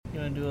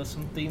want to do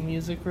some theme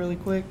music really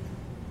quick?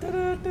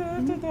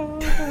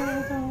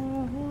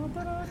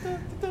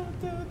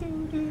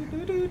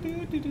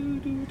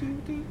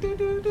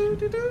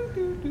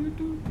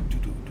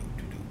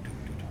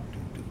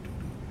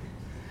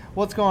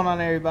 What's going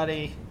on,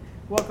 everybody?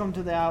 Welcome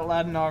to the Out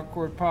Loud and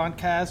Awkward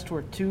podcast,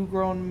 where two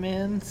grown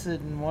men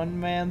sit in one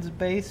man's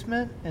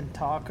basement and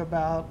talk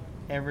about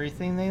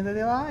everything that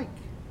they like.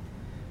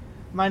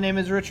 My name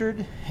is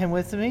Richard, and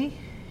with me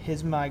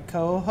is my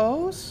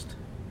co-host.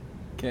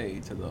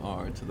 K to the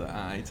R to the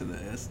I to the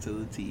S to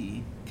the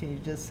T. Can you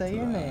just say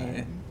your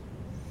name?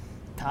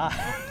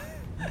 Ty.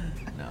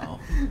 No,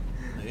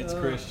 it's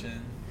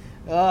Christian.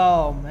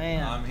 Oh,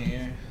 man. I'm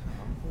here.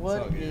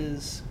 What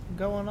is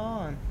going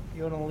on?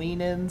 You want to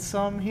lean in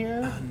some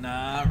here?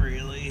 Not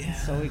really.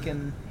 So we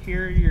can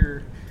hear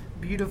your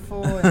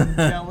beautiful,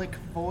 angelic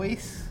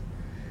voice.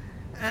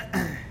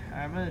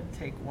 I'm going to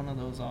take one of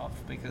those off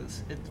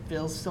because it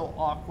feels so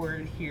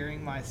awkward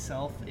hearing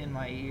myself in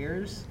my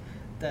ears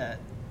that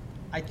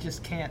I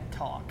just can't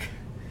talk.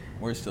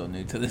 We're still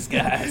new to this,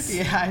 guys.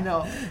 Yeah, I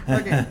know.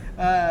 Okay,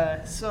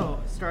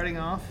 so starting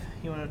off,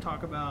 you want to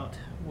talk about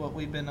what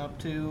we've been up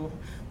to,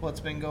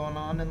 what's been going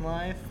on in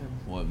life? And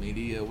what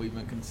media we've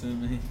been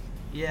consuming?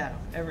 yeah,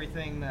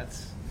 everything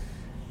that's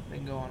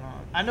been going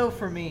on. I know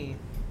for me,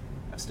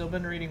 I've still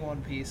been reading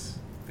One Piece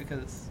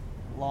because it's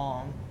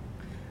long.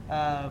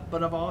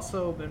 But I've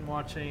also been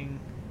watching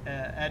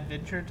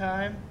Adventure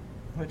Time,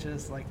 which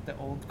is like the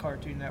old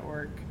Cartoon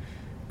Network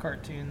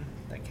cartoon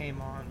that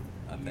came on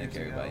I think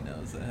everybody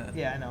knows that.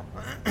 Yeah, I know.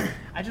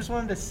 I just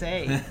wanted to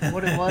say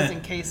what it was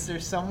in case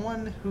there's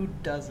someone who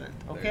doesn't,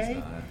 okay? There's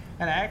not.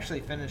 And I actually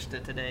finished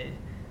it today,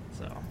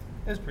 so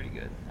it was pretty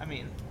good. I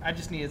mean, I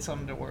just needed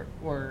something to work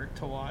or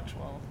to watch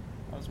while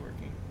I was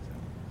working.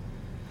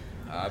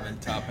 So. I've been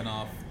topping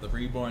off the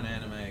Reborn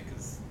anime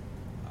because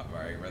I've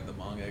already read the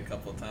manga a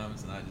couple of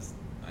times, and I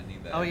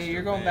need that. Oh yeah, extra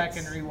you're going back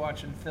mix. and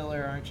rewatching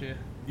filler, aren't you?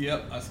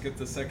 Yep, I skipped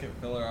the second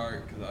filler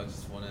arc because I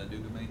just wanted to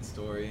do the main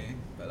story,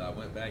 but I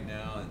went back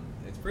now and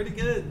it's pretty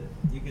good.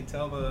 You can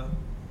tell the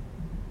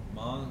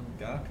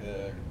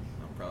mangaka,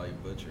 I'm probably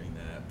butchering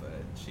that, but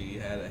she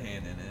had a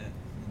hand in it.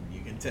 You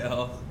can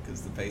tell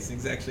because the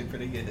pacing's actually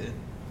pretty good.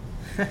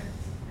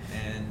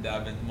 And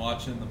I've been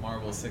watching the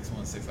Marvel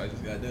 616. I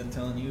just got done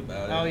telling you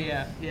about it. Oh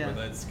yeah, yeah. Where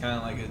that's kind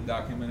of like a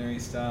documentary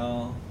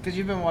style. Because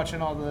you've been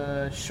watching all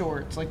the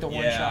shorts, like the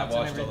one Yeah, shots I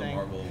and watched all the everything.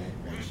 Marvel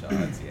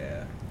one-shots,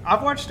 yeah.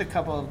 I've watched a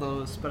couple of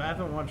those, but I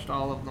haven't watched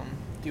all of them.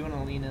 Do you want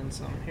to lean in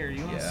some? Here,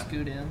 you want to Yeah.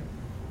 scoot in?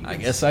 You I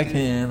can guess I scoot.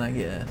 can, I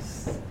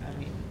guess. I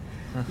mean,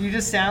 you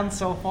just sound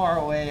so far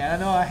away. I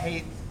know I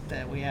hate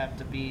that we have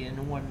to be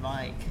in one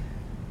mic,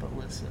 but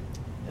listen,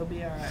 it'll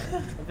be all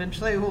right.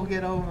 Eventually, we'll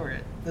get over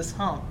it. This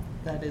hump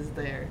that is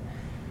there.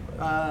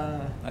 Go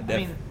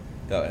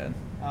ahead.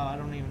 Oh, I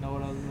don't even know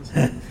what I was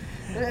going to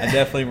say. I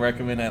definitely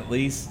recommend at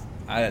least.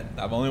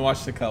 I've only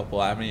watched a couple.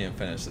 I haven't even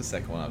finished the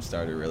second one. I've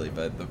started really,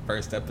 but the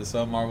first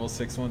episode, Marvel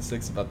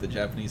 616, about the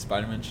Japanese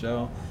Spider-Man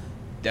show,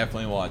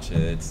 definitely watch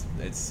it.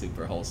 It's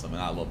super wholesome,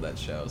 and I love that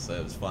show. So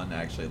it was fun to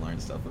actually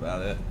learn stuff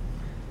about it.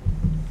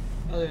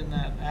 Other than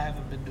that, I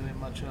haven't been doing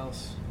much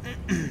else.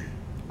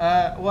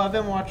 Well, I've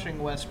been watching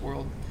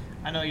Westworld.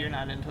 I know you're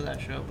not into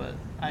that show, but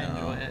I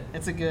enjoy it.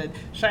 It's a good...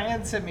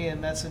 Cheyenne sent me a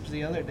message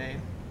the other day,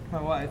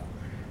 my wife,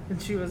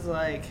 and she was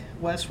like,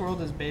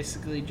 Westworld is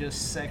basically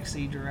just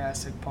sexy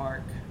Jurassic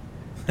Park.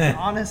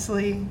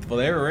 Honestly... Well,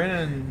 they were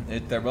in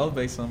it. They're both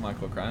based on a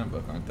Michael Crichton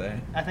book, aren't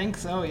they? I think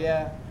so,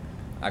 yeah.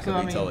 I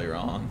could be totally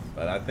wrong,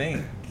 but I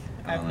think...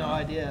 I have no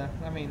idea.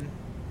 I mean...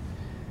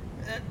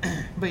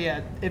 But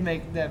yeah,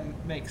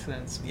 that makes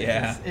sense.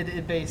 Yeah.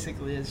 It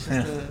basically is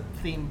just a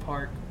theme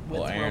park with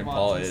well, Aaron robots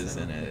Paul and is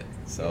stuff. in it,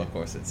 so Yeah. of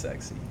course it's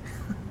sexy.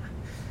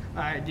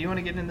 All right, do you want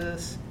to get into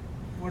this?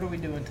 What are we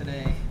doing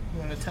today? You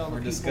want to tell the We're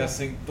people?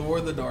 discussing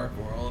Thor: The Dark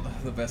World,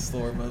 the best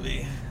Thor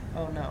movie.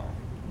 Oh no,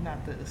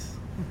 not this.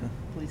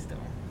 Please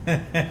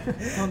don't.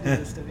 Don't do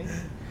this to me.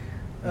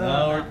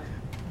 No,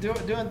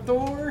 doing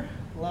Thor: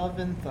 Love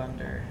and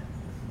Thunder.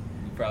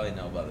 You probably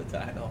know by the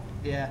title.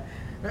 Yeah.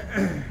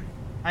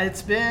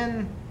 It's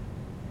been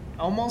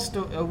almost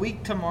a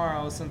week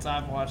tomorrow since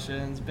I've watched it,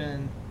 and it's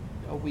been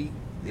a week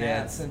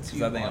since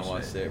you I think watched I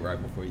watched it right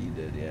before you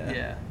did.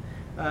 Yeah.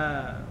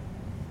 Yeah.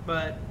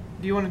 But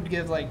do you want to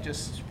give like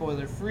just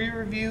spoiler-free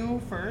review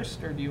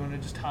first, or do you want to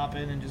just hop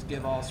in and just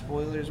give all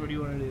spoilers? What do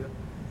you want to do?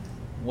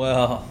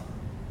 Well,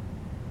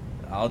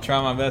 I'll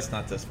try my best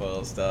not to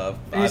spoil stuff.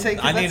 You say,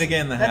 'cause I need to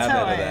get in the that's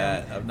how habit of I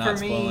am. that, of not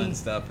For me- spoiling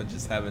stuff and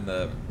just having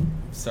the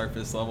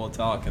surface level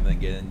talk and then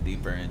getting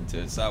deeper into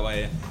it. So that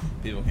way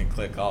people can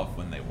click off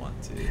when they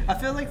want to. I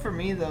feel like for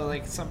me though,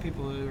 like some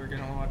people who are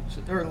gonna watch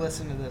it, or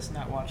listen to this,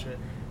 not watch it,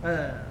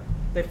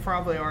 they've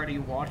probably already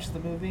watched the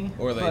movie,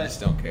 Or they but just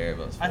don't care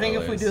about spoilers. I think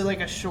if we do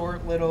like a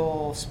short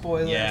little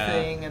spoiler Yeah.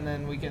 thing, and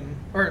then we can,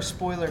 or a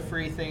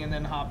spoiler-free thing, and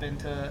then hop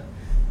into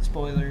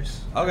spoilers.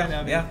 Okay, I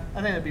think yeah.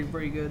 I think that'd be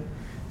pretty good.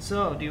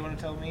 So, do you want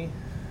to tell me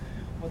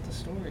what the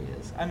story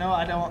is? I know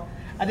I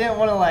didn't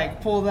want to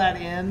like pull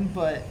that in,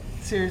 but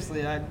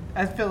Seriously,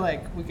 I feel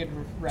like we could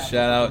wrap.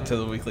 Shout out to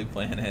the Weekly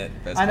Planet,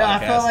 best I know.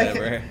 podcast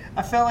ever.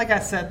 I felt like I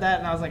said that,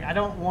 and I was like, I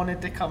don't want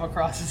it to come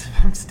across as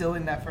if I'm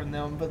stealing that from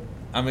them. But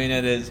I mean,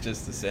 it is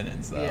just a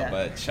sentence, though. Yeah.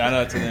 But shout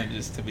out to them.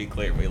 Just to be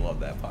clear, we love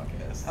that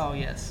podcast. oh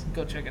yes,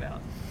 go check it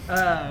out.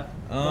 But,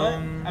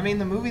 I mean,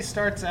 the movie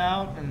starts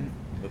out and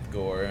With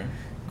Gore.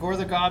 Gore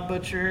the God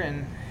Butcher,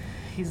 and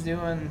he's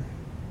doing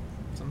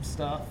some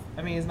stuff.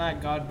 I mean, he's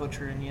not God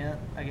Butchering yet,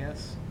 I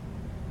guess.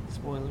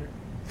 Spoiler.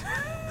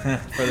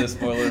 For the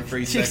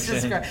spoiler-free Jesus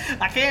section. Christ.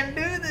 I can't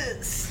do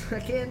this. I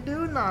can't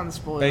do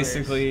non-spoilers.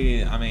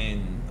 Basically, I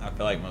mean, I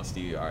feel like most of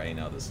you already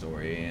know the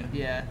story.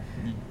 Yeah.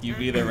 You've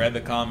either read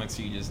the comics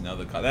or you just know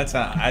the comics. That's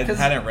how I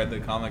hadn't read the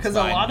comics, Because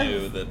but a lot I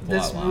knew of the plot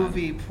this line.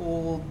 movie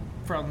pulled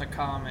from the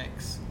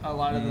comics, a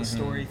lot of the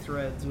story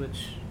threads,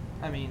 which,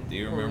 I mean... Do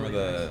you were remember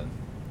really the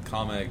nice.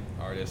 comic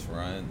artist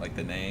run, like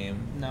the name?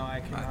 No,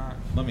 I cannot.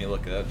 Let me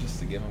look it up just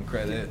to give him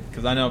credit,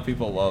 because I know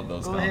people love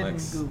those Go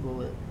comics. ahead and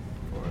Google it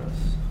for us.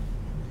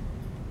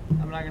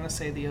 I'm not going to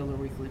say the other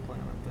Weekly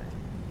Planet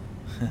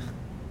thing.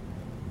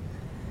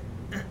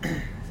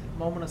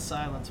 Moment of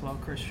silence while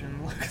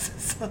Christian looks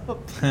this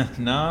up.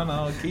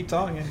 No, keep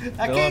talking. I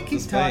Fill can't up the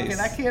keep talking. space.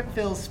 I can't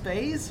fill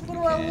space. What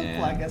You do I look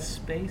can. like? A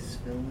space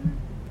filler?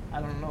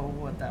 I don't know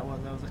what that was.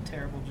 That was a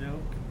terrible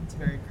joke. It's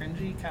very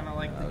cringy, kind of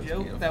like That the was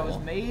joke that was beautiful.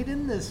 made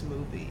in this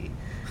movie.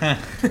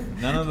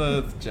 None of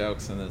the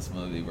jokes in this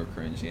movie were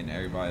cringy, and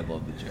everybody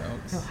loved the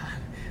jokes.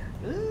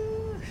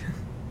 Ooh,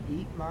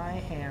 eat my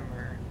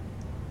hammer.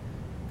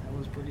 That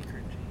was pretty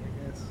cringy, I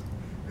guess.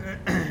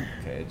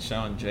 Okay, it's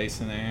showing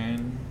Jason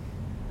Aaron.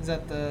 Is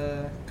that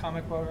the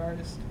comic book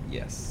artist?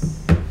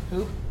 Yes.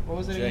 Who? What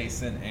was it again?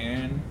 Jason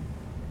Aaron.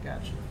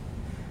 Gotcha.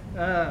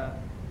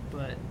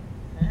 But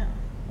yeah.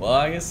 Well,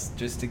 I guess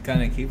just to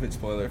kind of keep it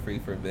spoiler free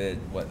for a bit,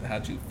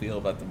 how'd you feel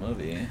about the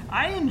movie?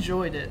 I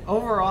enjoyed it.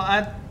 Overall,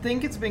 I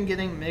think it's been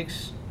getting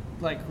mixed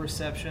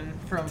reception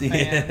from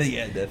fans.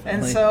 Yeah, definitely.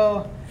 And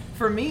so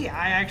for me,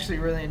 I actually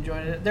really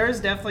enjoyed it. There's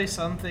definitely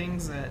some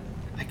things that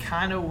I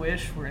kind of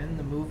wish were in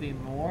the movie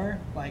more,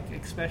 like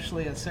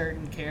especially a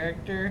certain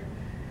character,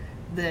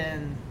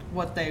 than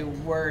what they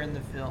were in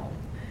the film.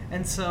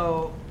 And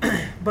so,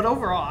 but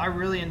overall, I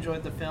really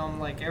enjoyed the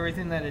film. Like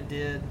everything that it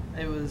did,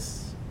 it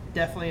was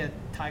definitely a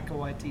Taika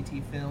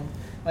Waititi film.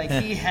 Like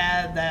he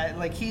had that,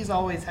 like he's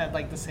always had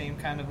like the same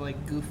kind of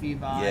like goofy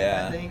vibe.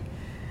 Yeah. I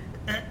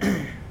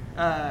think.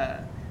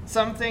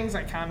 Some things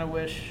I kind of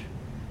wish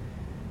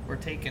were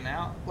taken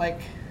out. Like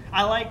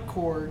I like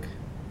Korg,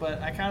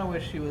 but I kind of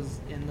wish he was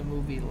in the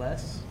movie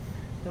less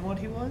than what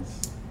he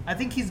was. I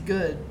think he's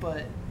good,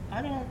 but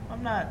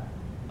I'm not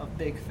a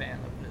big fan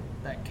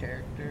of that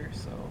character.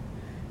 So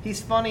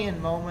he's funny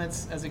in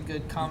moments as a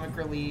good comic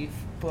relief,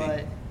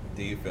 but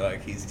Do you feel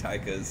like he's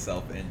Taika's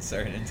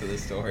self-insert into the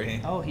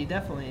story? oh, he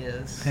definitely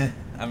is.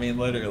 I mean,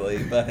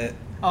 literally, but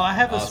Oh, I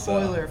have a Also-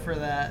 spoiler for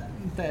that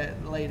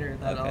later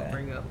that Okay. I'll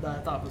bring up that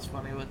I thought was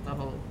funny with the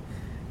whole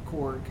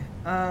Korg.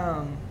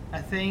 I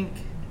think,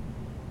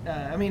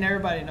 I mean,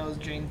 everybody knows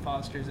Jane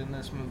Foster's in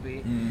this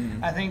movie.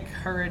 Mhm. I think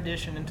her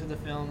addition into the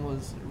film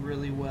was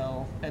really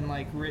well and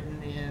like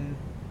written in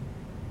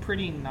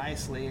pretty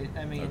nicely.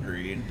 I mean,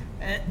 agreed.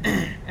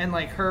 and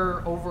like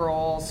her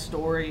overall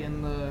story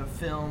in the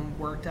film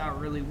worked out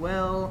really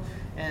well,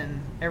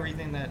 and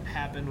everything that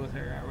happened with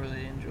her I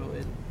really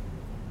enjoyed.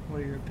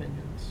 What are your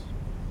opinions?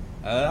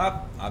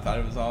 I thought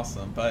it was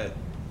awesome, but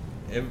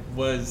it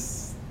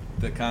was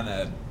the kind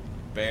of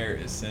bare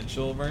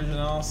essential version of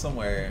awesome,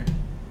 where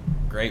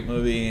great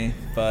movie,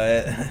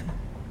 but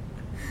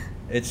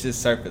it's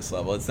just surface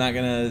level. It's not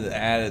gonna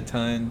add a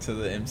ton to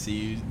the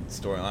MCU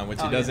storyline, which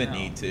Oh, it yeah, doesn't no.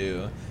 need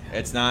to.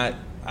 It's not.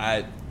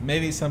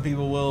 Maybe some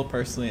people will.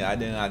 Personally, I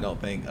didn't. I don't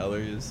think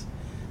others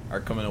are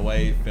coming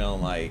away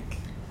feeling like.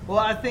 Well,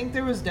 I think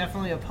there was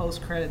definitely a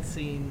post-credit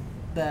scene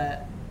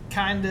that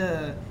kind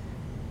of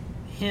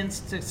hints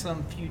to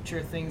some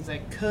future things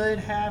that could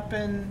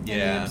happen Yeah.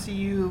 in the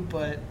MCU,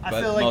 but I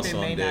But feel like most they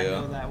of may them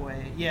not do. go that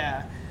way.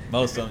 Yeah.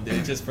 Most of them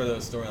do, just for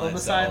those storylines. Well,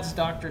 besides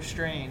Doctor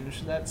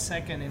Strange, that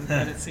second end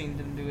credit scene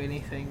didn't do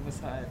anything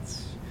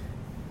besides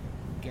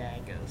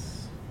gag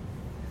us.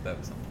 That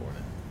was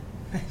important.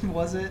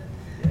 Was it?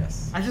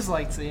 Yes. I just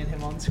liked seeing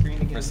him on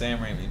screen again. For Sam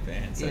Raimi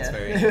fans, that's yeah,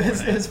 very it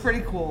important. was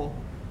pretty cool.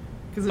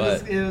 Because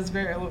But- it was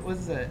very, what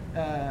was it?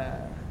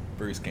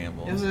 Bruce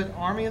Campbell. It was an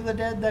Army of the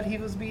Dead that he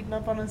was beating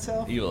up on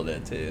himself? Evil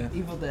Dead too.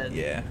 Evil Dead.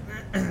 Yeah.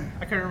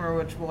 I couldn't remember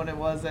which one it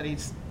was that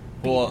he's.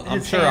 Well, I'm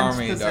his sure hands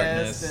Army of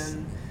possessed Darkness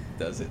and-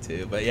 does it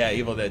too. But yeah,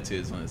 Evil Dead 2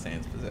 is when his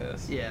hands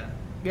possessed. Yeah.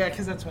 Yeah,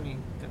 because that's when he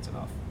gets it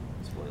off.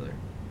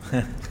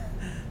 Spoiler.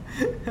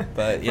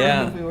 But For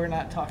yeah. a movie we're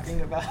not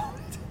talking about.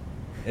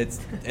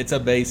 It's a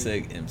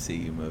basic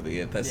MCU movie.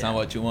 If that's Yeah. not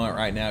what you want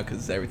right now,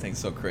 because everything's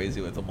so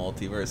crazy with the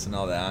multiverse and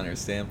all that, I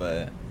understand.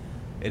 But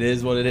it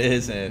is what it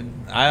is, and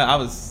I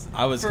was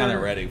kind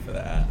of ready for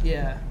that.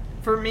 Yeah.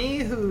 For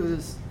me,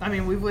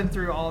 we went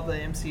through all the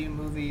MCU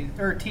movies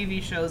or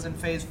TV shows in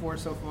Phase 4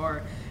 so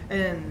far,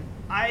 and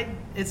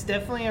it's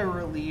definitely a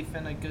relief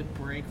and a good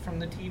break from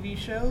the TV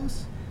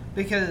shows,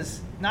 because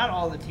not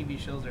all the TV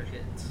shows are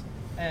hits.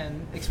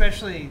 And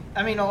especially,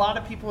 I mean, a lot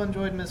of people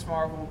enjoyed Miss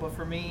Marvel, but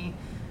for me,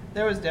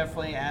 there was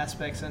definitely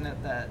aspects in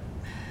it that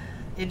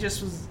it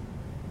just was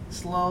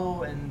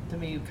slow and to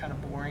me kind of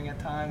boring at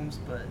times.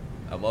 But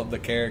I love the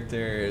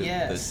character,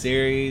 Yes. the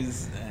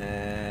series,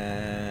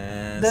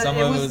 and it some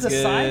of it was the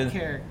good. side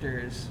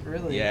characters,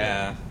 really.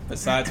 Yeah,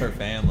 besides her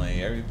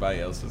family,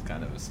 everybody else was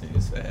kind of a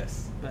snooze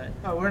fest.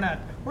 But we're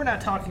not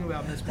talking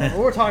about Miss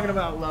Marvel. We're talking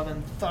about Love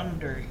and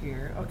Thunder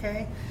here,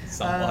 okay?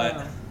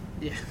 Somewhat.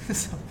 Yeah.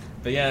 So,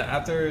 But yeah,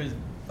 after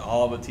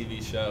all the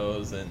TV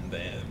shows and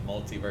the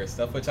multiverse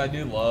stuff, which I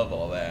do love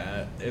all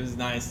that, it was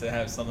nice to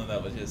have something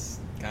that was just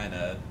kind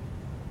of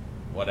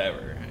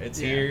whatever. It's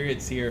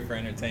here for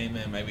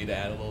entertainment, maybe to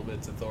add a little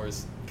bit to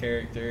Thor's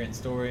character and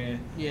story.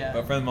 Yeah.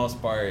 But for the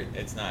most part,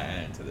 it's not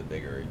adding to the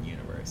bigger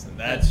universe, and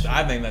That's true.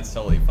 I think that's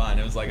totally fine.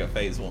 It was like a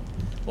phase one.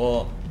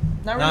 Well,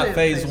 Not not really a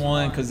phase phase one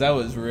one. because that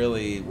was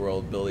really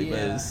world building. But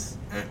Yeah. it's,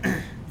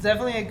 It's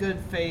definitely a good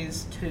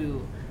phase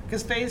 2.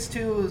 Because phase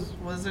 2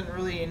 wasn't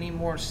really any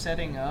more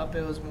setting up.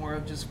 It was more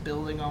of just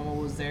building on what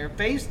was there.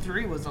 Phase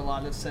 3 was a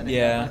lot of setting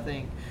Yeah. up, I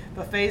think.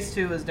 But phase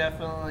 2 is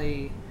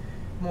definitely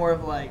more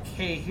of like,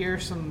 hey,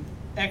 here's some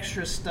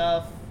extra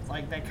stuff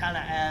like that kind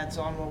of adds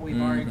on what we've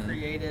already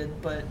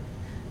created. But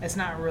it's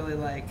not really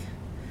like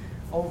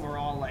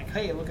overall like,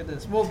 hey, look at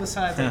this. Well,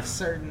 besides like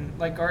certain,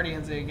 like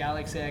Guardians of the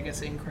Galaxy, I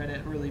guess in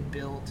credit really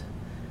built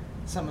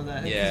some of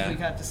that, because Yeah. we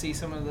got to see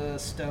some of the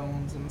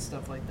stones and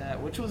stuff like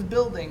that, which was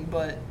building,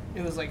 but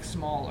it was like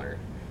smaller.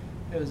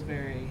 It was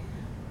very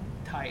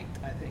tight,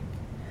 I think.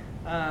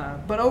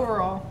 But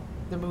overall,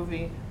 the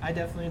movie, I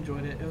definitely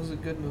enjoyed it. It was a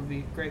good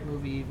movie, great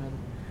movie even.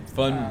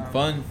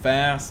 fun,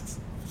 fast,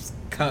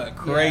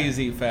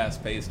 crazy,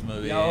 fast-paced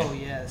movie. Oh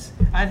yes,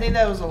 I think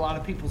that was a lot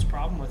of people's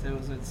problem with it.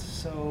 Was it's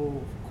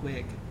so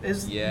quick.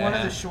 It's one of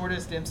Yeah. the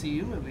shortest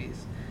MCU movies,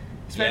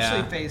 especially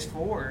Yeah. Phase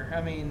 4.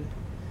 I mean,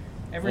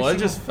 Well, it single-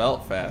 just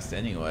felt fast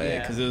anyway, Yeah.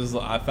 because it was.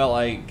 I felt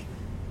like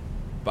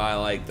by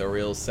like the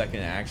real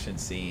second action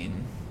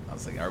scene, I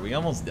was like, "Are we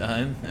almost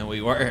done?" And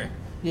we were.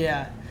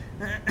 Yeah.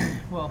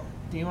 Well,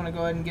 do you want to go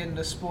ahead and get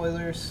into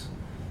spoilers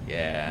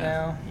Yeah.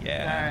 now?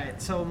 Yeah. All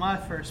right. So my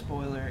first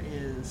spoiler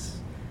is,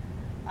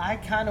 I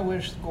kind of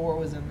wish Gore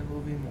was in the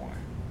movie more.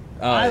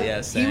 Oh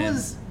yeah, same. He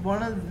was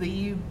one of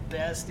the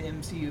best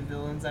MCU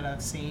villains that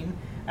I've seen,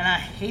 and I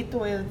hate the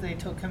way that they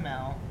took him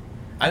out.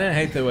 I didn't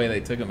hate the way they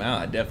took him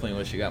out. I definitely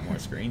wish he got more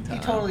screen time.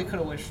 He totally could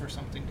have wished for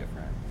something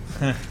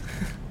different.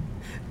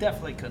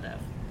 Definitely could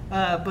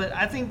have. But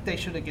I think they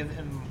should have given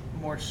him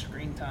more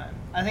screen time.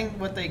 I think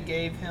what they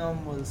gave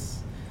him was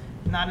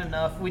not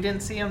enough. We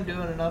didn't see him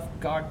doing enough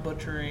god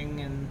butchering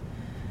and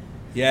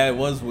Yeah, it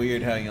was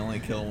weird how he only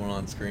killed one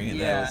on screen.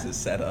 Yeah. That was his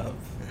setup.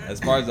 As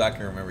far as I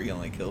can remember, he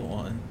only killed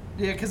one.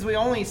 yeah, because we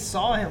only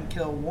saw him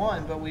kill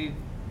one, but we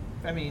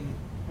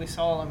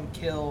saw him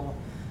kill,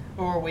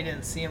 or we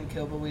didn't see him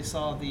kill, but we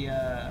saw the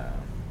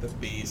The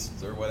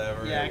beast or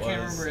whatever. yeah, I it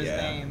can't was. remember his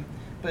Yeah. name,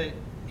 but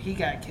he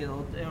got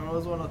killed, and it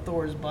was one of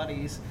Thor's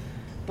buddies.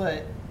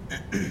 But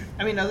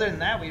I mean, other than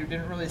that, we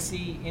didn't really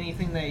see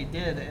anything they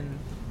did, and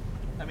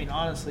I mean,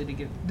 honestly,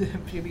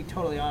 to be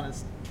totally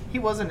honest, he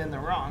wasn't in the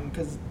wrong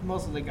because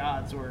most of the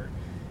gods were.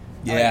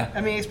 Yeah. Like,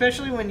 I mean,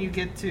 especially when you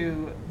get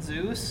to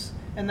Zeus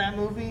in that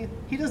movie,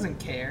 he doesn't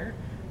care.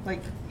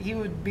 Like, he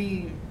would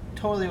be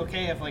totally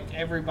okay if like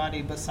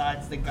everybody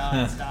besides the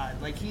gods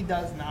died. Like, he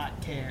does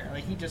not care.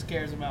 Like, he just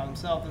cares about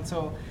himself. And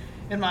so,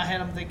 in my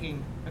head, I'm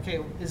thinking, okay,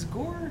 is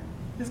Gore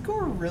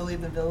really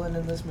the villain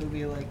in this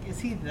movie? Like, is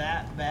he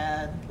that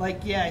bad?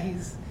 Like, yeah,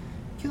 he's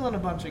killing a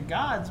bunch of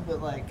gods,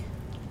 but like,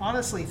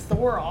 honestly,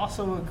 Thor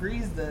also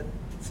agrees that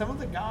some of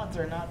the gods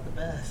are not the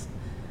best.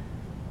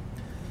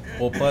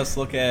 Well, plus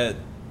look at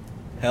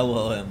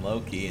Hela and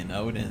Loki and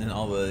Odin and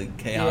all the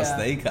chaos Yeah.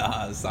 they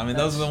caused. I mean,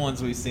 those are the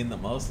ones we've seen the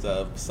most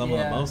of, some of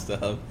the Yeah. most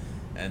of,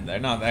 and they're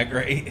not that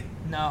great.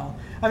 No.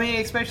 I mean,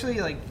 especially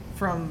like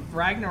from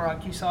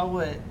Ragnarok, you saw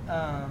what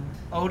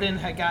Odin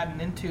had gotten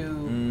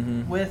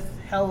into with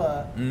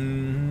Hela.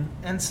 Mm-hmm.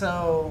 And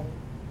so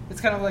it's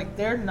kind of like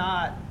they're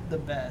not the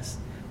best.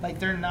 Like,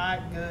 they're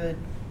not good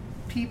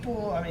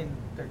people. I mean,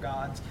 they're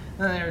gods.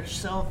 And they're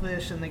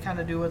selfish and they kind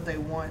of do what they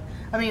want.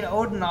 I mean,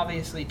 Odin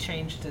obviously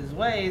changed his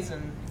ways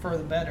and for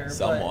the better.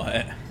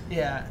 Somewhat. But,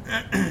 yeah.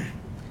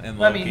 And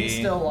But, I Loki, mean, he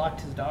still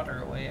locked his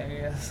daughter away,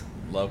 I guess.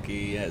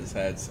 Loki has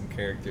had some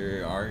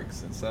character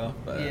arcs and stuff,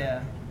 but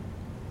Yeah.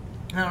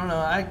 I don't know.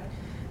 I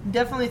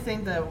definitely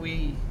think that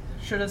we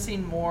should have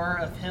seen more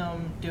of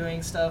him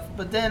doing stuff.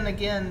 But then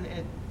again,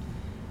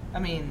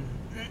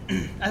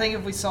 I think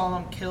if we saw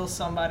him kill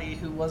somebody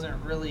who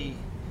wasn't really,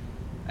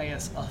 I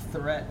guess, a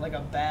threat, like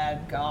a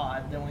bad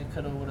god, then we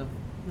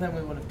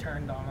would have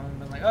turned on him and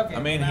been like, okay. I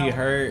mean, now, he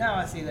hurt- Now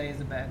I see that he's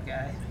a bad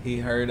guy. he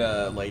heard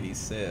Lady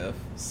Sif.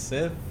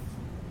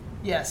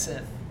 Yeah,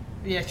 Sif.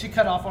 Yeah, she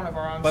cut off one of her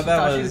arms. But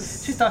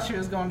She thought she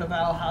was going to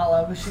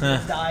Valhalla, but she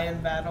would die in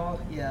battle.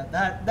 Yeah,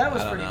 that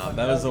was I don't pretty know. fucked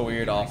That was up. a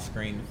weird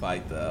off-screen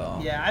fight, though.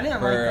 Yeah, I didn't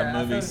for like that. a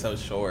I movie thought- so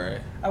short.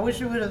 I wish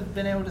we would have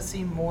been able to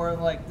see more of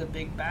like the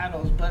big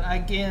battles, but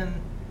again,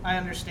 I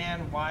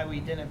understand why we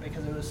didn't,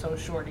 because it was so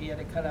short. He had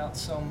to cut out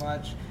so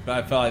much. But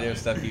I felt like there was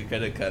stuff you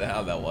could have cut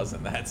out that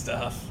wasn't that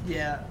stuff.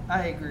 Yeah,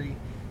 I agree.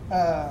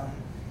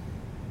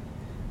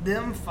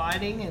 Them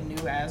fighting in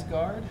New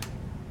Asgard,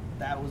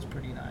 that was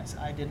pretty nice.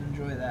 I did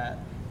enjoy that.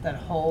 That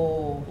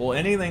whole... Well,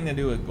 anything to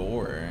do with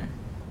gore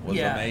was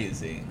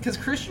amazing. Because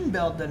Christian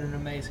Bale did an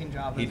amazing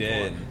job. He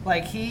did. Gore.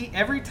 Like,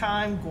 every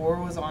time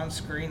Gore was on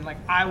screen, like,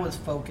 I was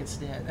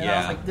focused in. And I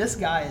was like, this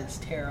guy is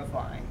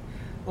terrifying.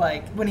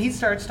 Like, when he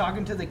starts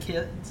talking to the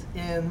kids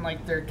in,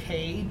 like, their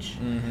cage,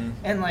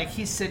 and, like,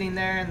 he's sitting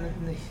there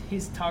and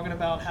he's talking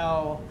about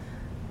how...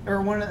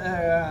 Or one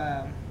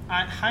of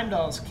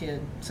Heimdall's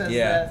kid says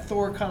that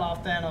Thor cut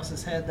off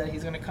Thanos' head, that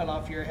he's going to cut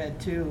off your head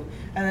too.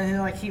 And then,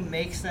 like, he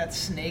makes that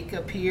snake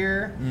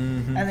appear,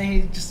 and then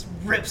he just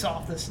rips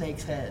off the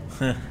snake's head.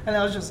 And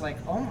I was just like,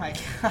 oh my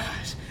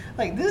gosh.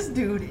 Like, this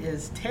dude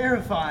is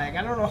terrifying.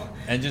 I don't know.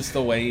 And just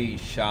the way he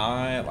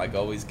shot, like,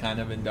 always kind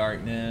of in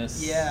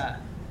darkness. Yeah.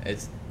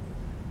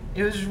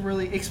 It was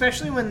really,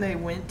 especially when they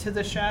went to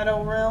the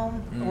Shadow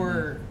Realm,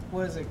 or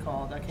what is it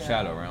called? I can't.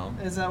 Shadow Realm.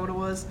 Is that what it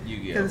was?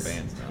 Yu-Gi-Oh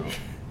fans know.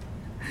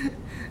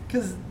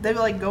 Because they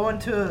would, like, go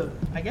into,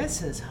 I guess,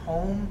 his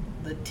home,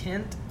 the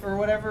tent or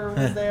whatever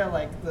was there,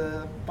 like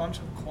the bunch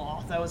of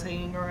cloth that was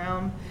hanging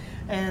around.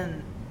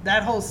 And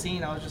that whole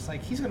scene, I was just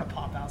like, he's going to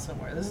pop out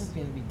somewhere. This is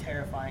going to be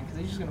terrifying, because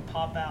he's just going to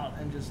pop out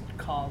and just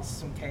cause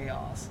some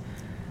chaos.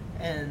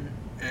 And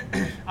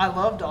I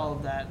loved all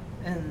of that.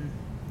 And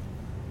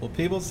well,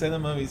 people say the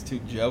movie's too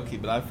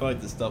jokey, but I feel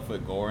like the stuff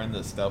with Gore and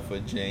the stuff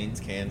with Jane's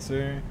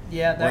cancer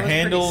that were was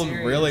handled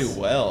pretty really serious.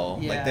 well.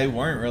 Yeah. Like, they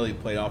weren't really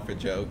played off for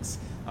jokes.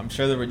 I'm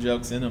sure there were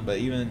jokes in them, but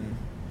even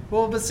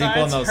besides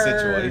people in those her,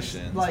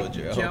 situations like, would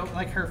joke.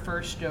 Like her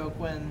first joke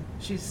when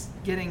she's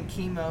getting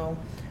chemo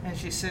and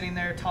she's sitting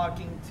there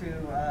talking to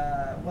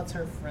what's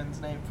her friend's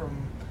name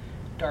from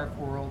Dark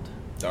World?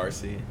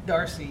 Darcy.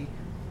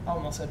 I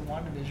almost said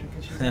WandaVision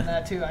because she's in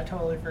that too. I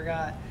totally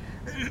forgot.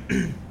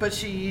 But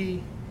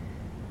she,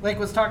 like,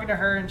 was talking to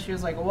her and she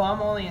was like, well,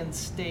 I'm only in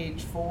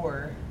stage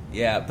 4.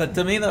 Yeah, but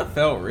to me that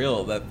felt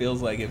real. That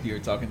feels like if you were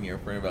talking to your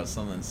friend about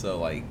something so,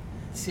 like,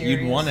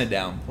 serious. You'd want to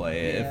downplay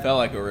it. Yeah. It felt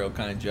like a real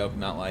kind of joke,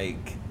 not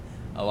like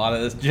a lot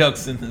of the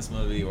jokes in this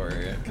movie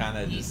were kind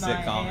of just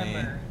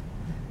sitcom-y.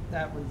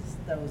 That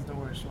was the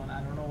worst one.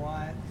 I don't know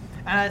why.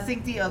 And I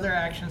think the other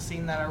action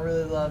scene that I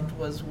really loved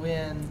was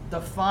when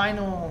the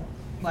final,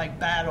 like,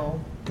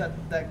 battle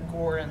that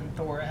Gore and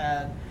Thor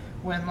had,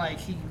 when, like,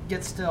 he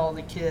gets to all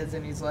the kids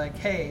and he's like,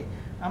 hey,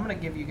 I'm going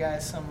to give you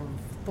guys some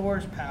of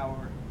Thor's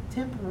power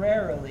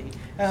temporarily.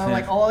 And,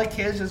 like, all the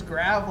kids just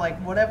grab, like,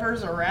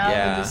 whatever's around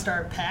and just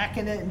start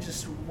packing it and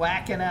just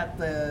whacking at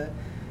the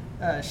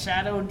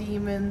shadow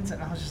demons.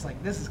 And I was just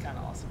like, this is kind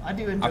of awesome. I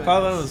do enjoy I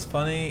thought this. that was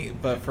funny,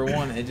 but for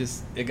one,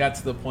 it got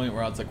to the point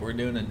where I was like, we're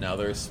doing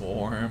another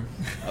swarm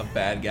of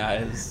bad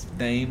guys,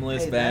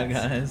 nameless bad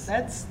guys.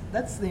 That's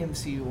the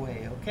MCU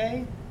way,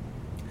 okay?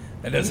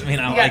 That doesn't mean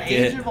I you like got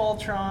it. Age of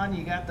Ultron,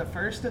 you got the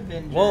first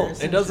Avengers. Well,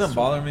 it doesn't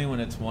bother me when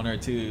it's one or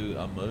two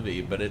a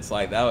movie, but it's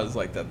like that was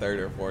like the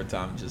third or fourth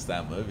time just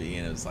that movie,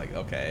 and it was like,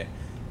 okay.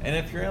 And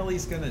if you're at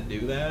least gonna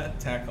do that,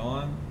 tack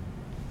on.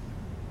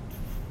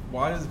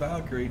 Why does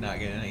Valkyrie not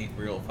get any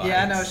real fights?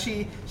 Yeah, no,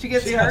 she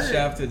gets She hurt. got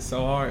shafted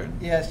so hard.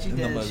 Yeah, she in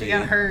the did. movie. She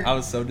got hurt. I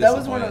was so That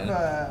disappointed. was one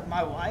of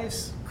my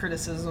wife's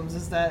criticisms,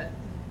 is that,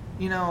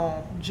 you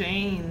know,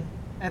 Jane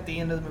at the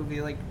end of the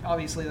movie, like,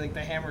 obviously, like,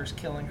 the hammer's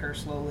killing her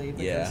slowly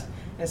because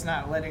it's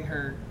not letting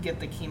her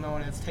get the chemo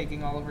and it's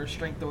taking all of her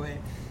strength away.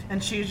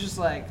 And she's just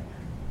like,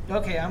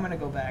 okay, I'm going to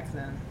go back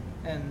then.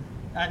 And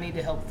I need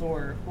to help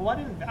Thor. Well, why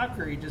didn't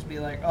Valkyrie just be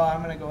like, oh,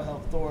 I'm going to go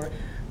help Thor?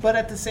 But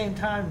at the same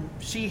time,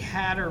 she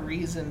had a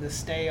reason to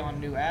stay on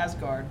New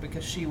Asgard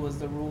because she was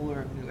the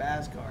ruler of New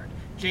Asgard.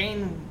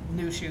 Jane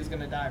knew she was going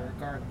to die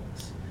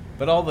regardless.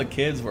 But all the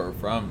kids were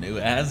from New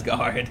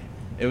Asgard.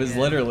 It was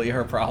literally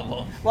her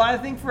problem. Well, I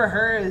think for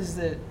her is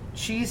that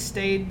she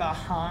stayed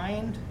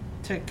behind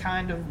to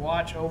kind of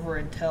watch over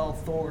until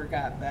Thor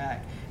got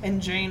back.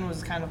 And Jane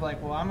was kind of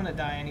like, well, I'm going to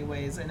die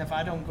anyways, and if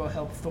I don't go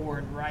help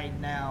Thor right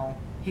now,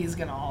 he's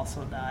going to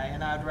also die,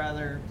 and I'd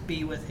rather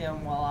be with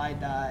him while I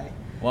die.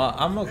 Well,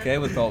 I'm okay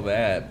with all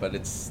that, but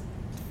it's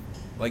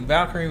like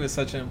Valkyrie was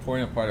such an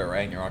important part of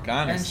Ragnarok.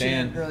 I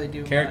understand didn't really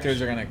do characters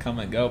much. are going to come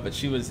and go, but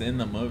she was in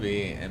the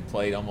movie and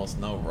played almost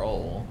no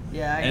role.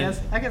 Yeah,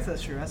 I guess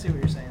that's true. I see what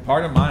you're saying.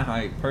 Part of my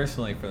hype,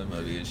 personally, for the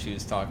movie is she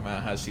was talking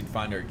about how she'd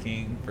find her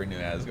king for New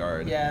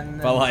Asgard. Yeah, and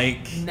but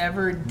like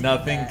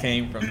nothing that.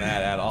 came from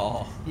that at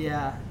all.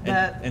 Yeah,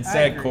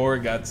 Instead,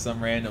 Korg got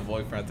some random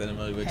boyfriend at the end of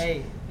the movie.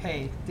 Which,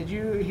 hey, did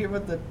you hear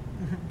what the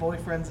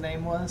boyfriend's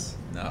name was?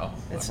 No,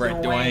 It's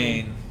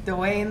Dwayne.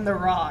 Dwayne the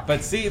Rock.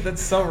 But see,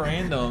 that's so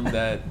random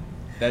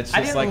that's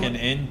just like an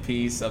end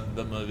piece of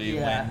the movie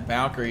when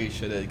Valkyrie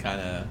should have kind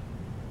of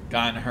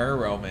gotten her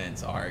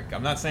romance arc.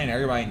 I'm not saying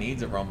everybody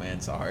needs a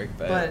romance arc,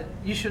 but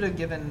you should have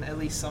given at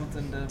least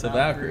something to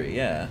Valkyrie,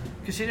 yeah.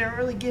 Because she didn't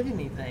really get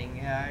anything.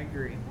 Yeah,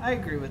 I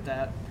agree with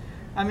that.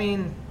 I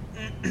mean,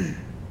 I'm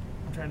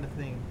trying to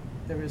think.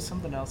 There was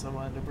something else I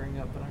wanted to bring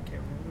up, but I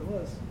can't remember what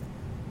it was.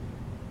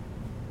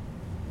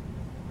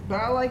 But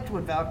I liked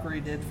what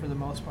Valkyrie did for the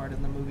most part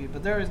in the movie.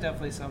 But there was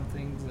definitely some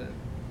things that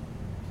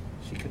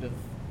she could have.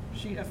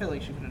 I feel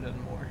like she could have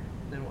done more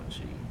than what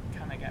she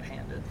kind of got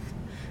handed.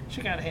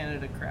 She got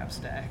handed a crap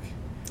stack.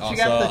 She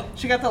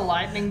got the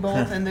lightning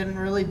bolt and didn't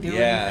really do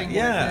anything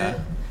with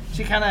it.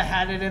 She kind of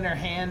had it in her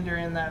hand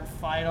during that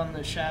fight on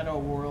the Shadow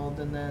World,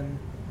 and then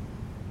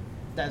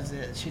that's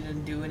it. She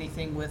didn't do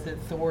anything with it.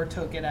 Thor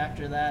took it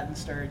after that and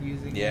started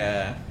using it.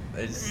 Yeah.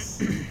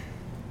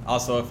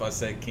 Also, if I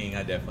said king,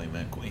 I definitely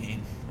meant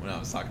queen when I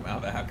was talking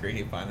about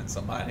Valkyrie finding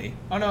somebody.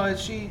 Oh no,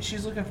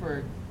 she's looking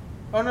for.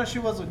 Oh no, she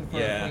was looking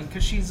for a queen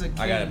because she's a king.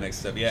 I got it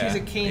mixed up. Yeah,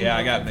 she's a king. Yeah,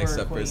 I got mixed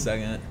up for a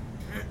second.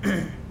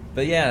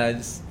 But yeah, I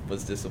just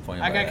was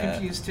disappointed. I got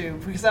confused too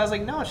because I was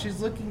like, no, she's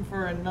looking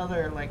for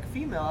another like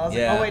female. I was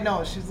like, oh wait,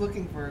 no, she's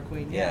looking for a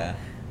queen. Yeah.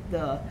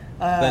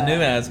 The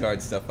new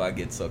Asgard stuff I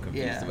get so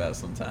confused about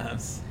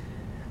sometimes.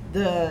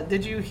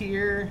 Did you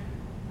hear?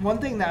 One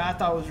thing that I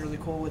thought was really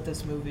cool with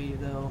this movie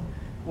though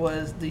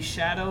was the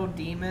shadow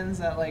demons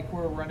that like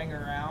were running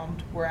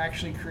around were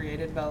actually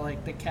created by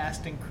like the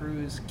cast and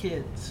crew's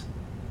kids.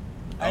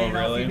 I didn't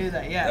know if you knew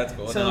that. Yeah, that's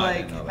cool. So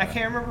like I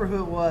can't remember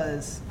who it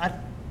was.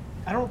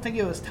 I don't think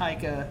it was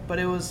Taika, but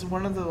it was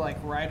one of the like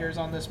writers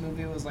on this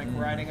movie was like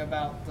writing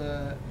about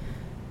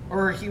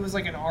or he was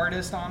like an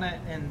artist on it,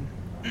 and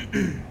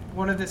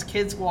one of his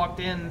kids walked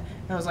in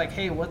and was like,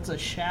 hey, what's a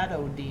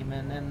shadow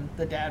demon? And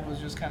the dad was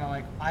just kind of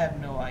like, I have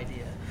no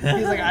idea.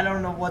 He's like, I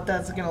don't know what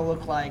that's going to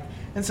look like.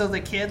 And so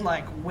the kid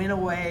like went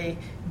away,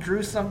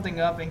 drew something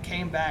up and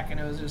came back, and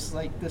it was just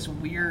like this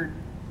weird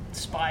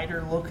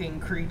spider looking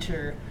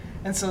creature.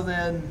 And so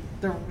then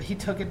he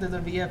took it to the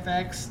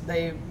VFX.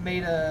 They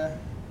made a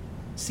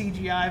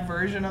CGI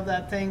version of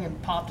that thing and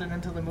popped it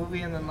into the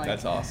movie, and then like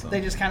that's awesome.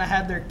 They just kind of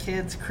had their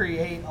kids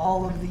create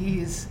all of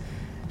these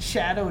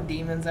shadow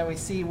demons that we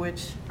see,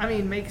 which I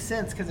mean makes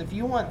sense because if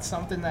you want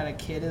something that a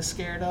kid is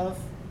scared of,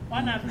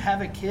 why not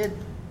have a kid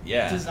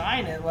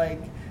design it? Like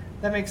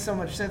that makes so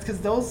much sense because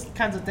those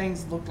kinds of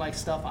things look like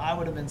stuff I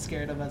would have been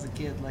scared of as a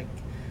kid. Like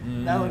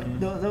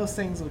those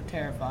things look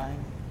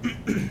terrifying.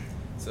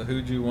 So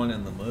who'd you want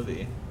in the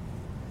movie?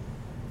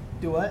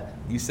 Do what?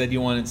 You said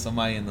you wanted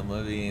somebody in the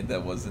movie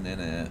that wasn't in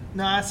it.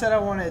 No, I said I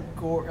wanted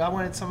Gore. I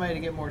wanted somebody to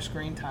get more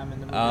screen time in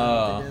the movie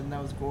than they did, and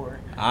that was Gore.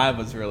 I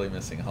was really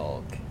missing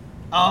Hulk.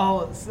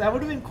 Oh, so that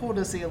would have been cool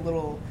to see a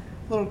little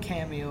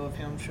cameo of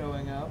him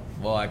showing up.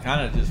 Well, I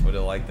kind of just would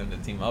have liked them to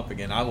team up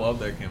again. I love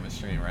their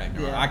chemistry right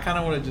now. Yeah. I kind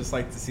of would have just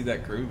liked to see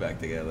that crew back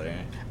together.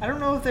 I don't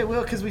know if they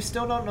will because we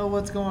still don't know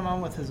what's going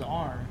on with his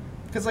arm.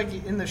 Because like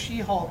in the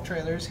She-Hulk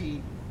trailers,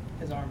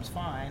 his arm's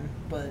fine,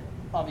 but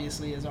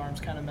obviously his arm's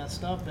kind of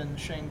messed up in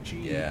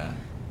Shang-Chi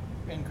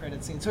end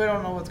credit scene. So we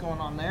don't know what's going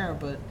on there,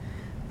 but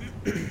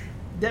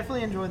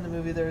definitely enjoyed the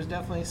movie. There's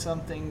definitely some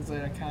things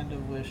that I kind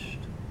of wished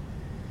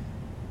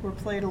were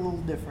played a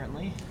little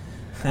differently.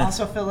 I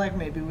also feel like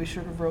maybe we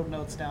should have wrote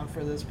notes down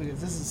for this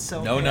because this is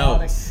so chaotic.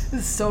 Notes.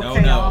 This is so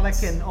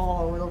chaotic and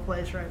all over the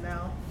place right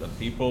now. The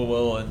people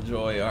will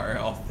enjoy our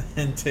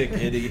authentic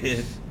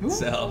idiot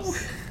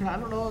selves. I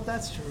don't know if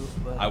that's true,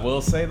 but I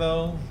will say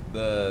though,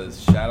 the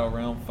Shadow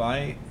Realm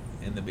fight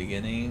in the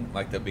beginning,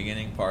 like the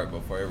beginning part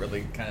before it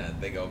really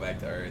they go back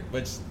to Earth,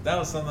 which that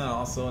was something that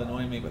also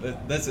annoyed me,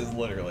 but this is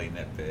literally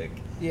nitpick.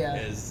 Yeah.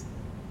 Is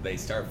they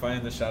start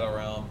fighting the Shadow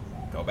Realm,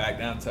 go back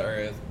down to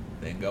Earth,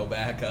 then go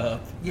back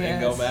up,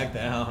 then go back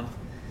down.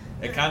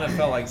 It kind of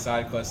felt like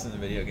side quests in the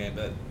video game,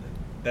 but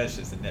that's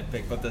just a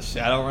nitpick. But the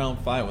Shadow Realm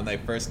fight, when they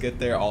first get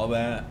there, all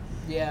that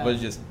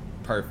was just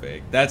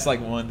perfect. That's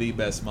like one of the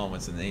best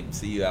moments in the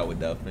MCU, I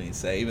would definitely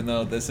say. Even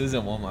though this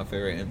isn't one of my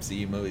favorite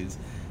MCU movies,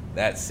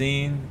 that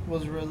scene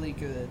was really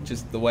good.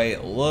 Just the way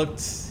it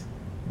looked,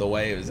 the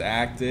way it was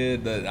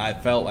acted, I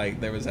felt like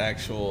there was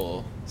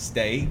actual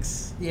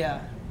stakes.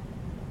 Yeah.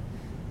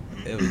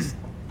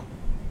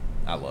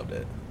 I loved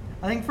it.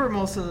 I think for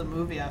most of the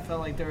movie, I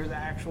felt like there was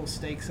actual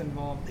stakes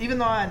involved. Even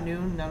though I knew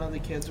none of the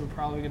kids were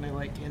probably going to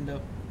like end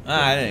up.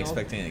 I didn't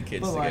expect any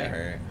kids to get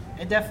hurt.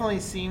 It definitely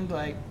seemed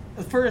like,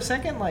 for a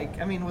second, like,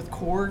 I mean, with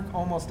Korg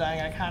almost dying,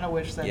 I kind of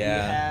wish that he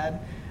had,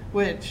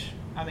 which,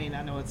 I mean,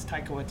 I know it's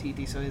Taika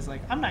Waititi, so he's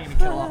like, I'm not going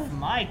to kill off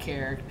my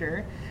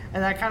character.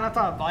 And I kind of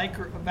thought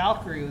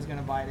Valkyrie was going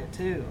to bite it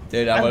too.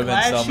 Dude, I would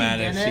have been so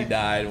mad if she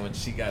died when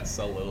she got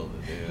so little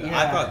to do. Yeah.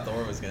 I thought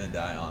Thor was going to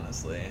die,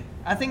 honestly.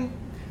 I think,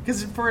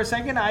 because for a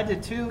second I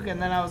did too,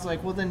 and then I was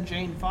like, well, then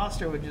Jane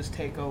Foster would just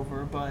take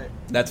over, but...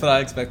 That's what I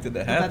expected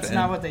to happen. That's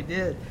not what they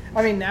did.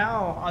 I mean,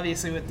 now,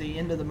 obviously, with the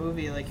end of the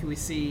movie, like, we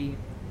see...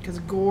 Because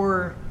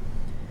Gore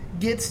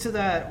gets to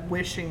that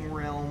wishing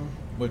realm.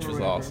 Which was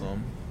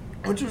awesome.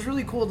 Which was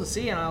really cool to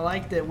see, and I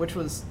liked it, which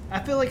was... I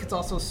feel like it's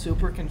also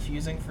super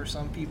confusing for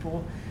some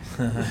people.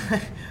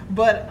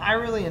 But I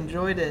really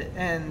enjoyed it,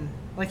 and,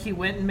 like, he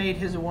went and made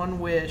his one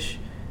wish,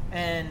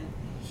 and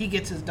he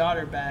gets his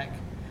daughter back,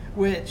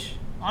 which...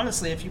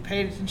 Honestly, if you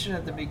paid attention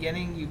at the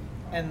beginning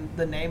and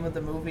the name of the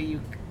movie, you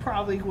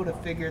probably would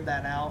have figured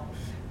that out.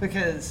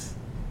 Because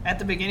at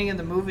the beginning of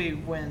the movie,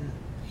 when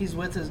he's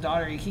with his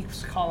daughter, he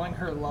keeps calling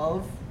her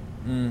love.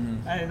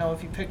 Mm-hmm. I don't know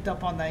if you picked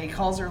up on that. He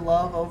calls her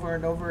love over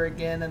and over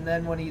again, and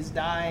then when he's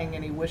dying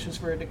and he wishes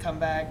for it to come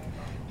back,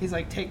 he's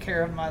like, take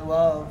care of my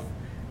love.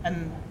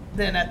 And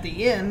then at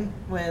the end,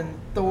 when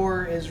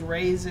Thor is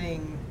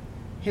raising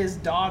his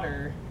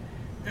daughter,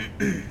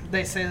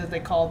 they say that they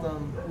call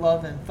them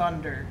Love and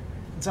Thunder.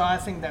 And so I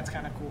think that's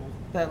kind of cool.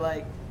 That,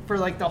 like, for,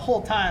 like, the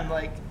whole time,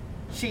 like,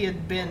 she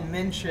had been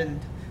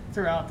mentioned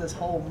throughout this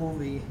whole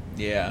movie.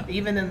 Yeah.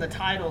 Even in the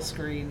title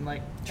screen,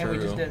 like, and we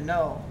just didn't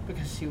know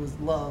because she was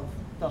Love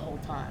the whole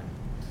time.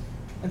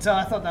 And so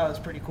I thought that was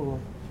pretty cool.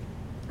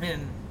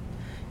 And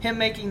him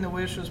making the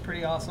wish was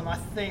pretty awesome. I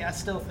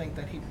still think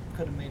that he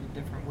could have made a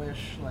different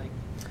wish, like.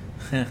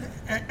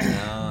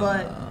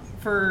 But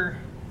for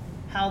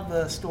how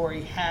the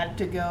story had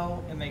to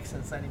go, it makes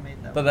sense that he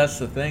made that. But that's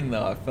the thing,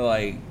 though. I feel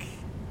like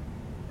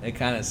it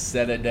kind of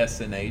set a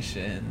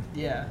destination.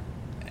 Yeah.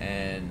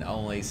 And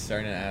only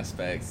certain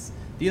aspects.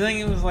 Do you think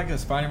it was like a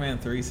Spider-Man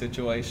 3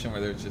 situation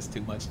where there's just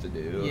too much to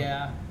do?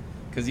 Yeah.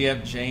 Because you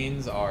have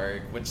Jane's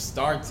arc, which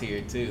starts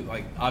here, too.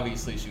 Like,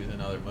 obviously she was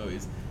in other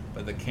movies,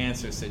 but the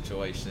cancer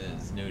situation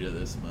is new to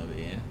this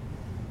movie.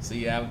 So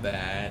you have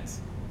that.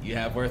 You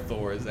have where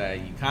Thor is at.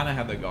 You kind of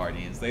have the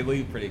Guardians. They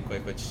leave pretty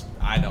quick, which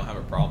I don't have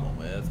a problem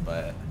with,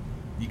 but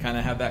you kind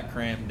of have that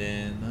crammed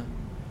in.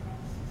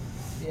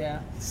 Yeah.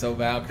 So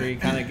Valkyrie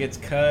kind of gets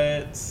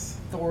cut.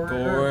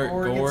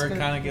 Gore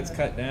kind of gets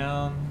cut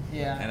down.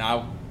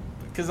 Yeah.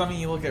 Because I mean,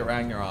 you look at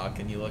Ragnarok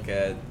and you look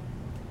at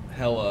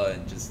Hela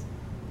and just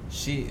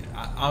she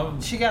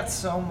got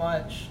so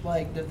much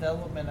like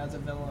development as a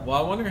villain.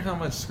 Well, I wonder how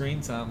much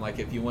screen time, like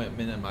if you went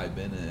minute by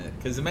minute,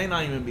 because it may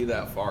not even be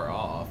that far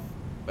off,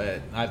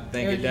 but I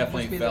think it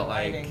definitely felt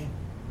like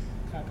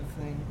kind of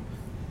thing.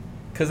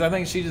 Because I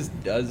think she just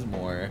does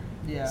more.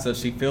 Yeah. So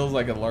she feels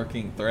like a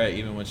lurking threat,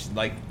 even when she,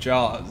 like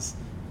Jaws.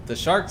 The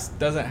Sharks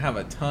doesn't have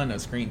a ton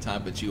of screen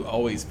time, but you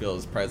always feel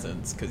his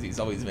presence because he's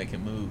always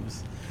making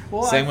moves.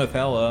 Well, Same with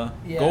Hela.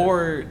 Yeah.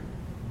 Gore,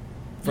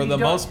 for the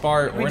most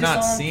part, we're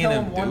not seeing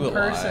him do a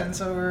lot.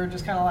 So we're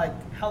just kind of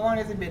like, how long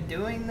has he been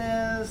doing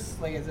this?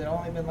 Like, has it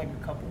only been like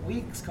a couple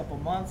weeks, couple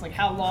months? Like,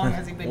 how long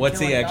has he been What's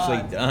he actually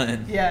gods?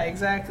 done? Yeah,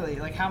 exactly.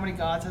 Like, how many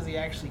gods has he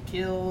actually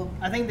killed?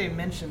 I think they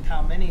mentioned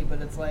how many,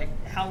 but it's like,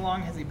 how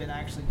long has he been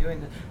actually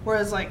doing this?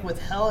 Whereas, like, with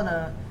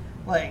Hela,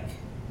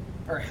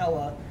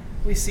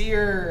 we see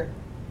her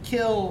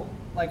kill,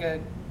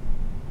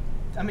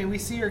 we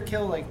see her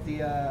kill, like,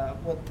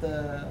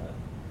 the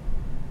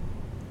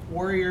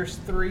Warriors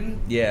 3?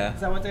 Yeah.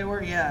 Is that what they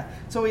were? Yeah.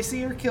 So we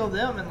see her kill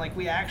them, and, like,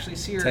 we actually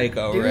see her take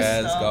over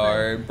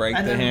Asgard, break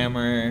the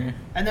hammer.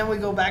 And then we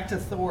go back to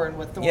Thor and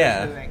what Thor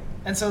is doing.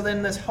 And so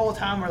then this whole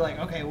time we're like,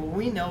 okay, well,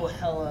 we know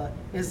Hela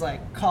is,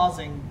 like,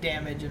 causing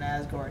damage in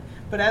Asgard.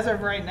 But as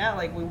of right now,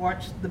 like, we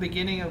watched the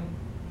beginning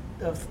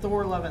of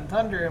Thor Love and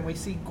Thunder, and we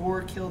see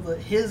Gore kill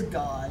his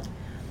god.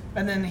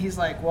 And then he's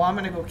like, well, I'm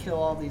going to go kill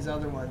all these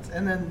other ones.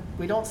 And then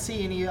we don't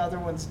see any other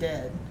ones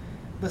dead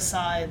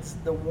besides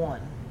the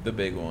one. The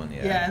big one,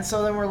 yeah. Yeah, and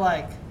so then we're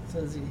like,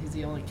 so has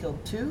he only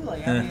killed 2?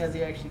 Like, how many has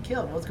he actually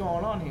killed? What's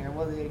going on here?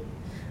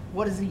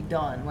 What has he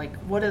done? Like,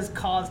 what has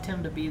caused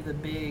him to be the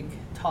big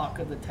talk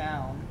of the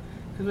town?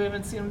 Because we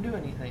haven't seen him do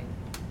anything.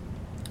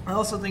 I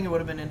also think it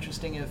would have been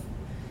interesting if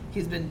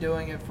he's been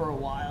doing it for a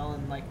while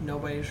and, like,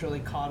 nobody's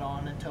really caught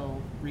on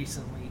until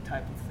recently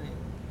type of thing.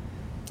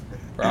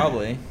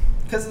 Probably.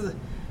 Because,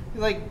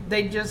 like,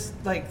 they just,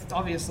 like,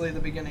 obviously the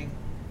beginning,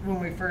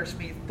 when we first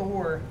meet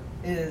Thor,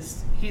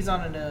 is he's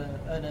on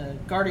a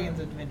Guardians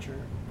adventure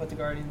with the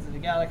Guardians of the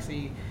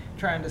Galaxy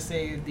trying to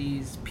save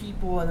these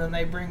people, and then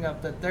they bring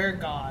up that their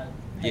god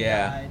had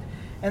died.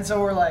 And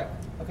so we're like,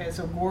 okay,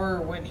 so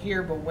Gore went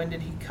here, but when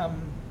did he come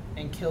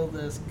and kill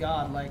this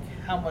god? Like,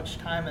 how much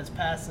time has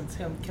passed since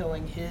him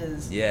killing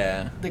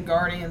the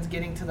Guardians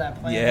getting to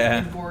that planet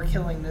and Gore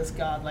killing this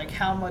god? Like,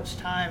 how much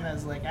time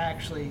has, like,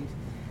 actually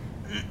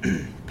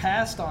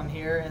passed on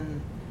here?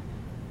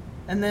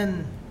 And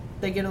then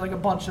they get, like, a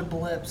bunch of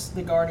blips,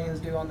 the Guardians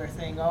do on their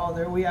thing. Oh,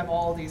 there we have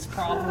all these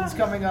problems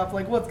coming up.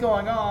 Like, what's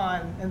going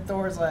on? And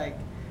Thor's like,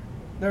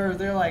 they're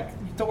like,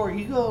 Thor,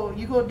 you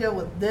go deal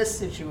with this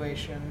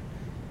situation.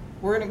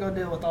 We're gonna go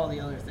deal with all the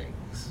other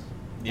things.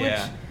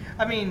 Yeah. Which,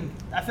 I mean,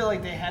 I feel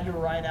like they had to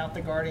write out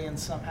the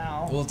Guardians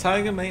somehow. Well,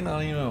 Tyga may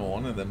not even have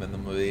wanted them in the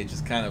movie. It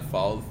just kind of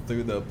followed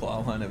through the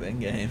plotline of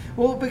Endgame.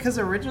 Well, because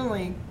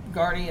originally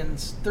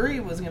Guardians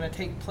 3 was going to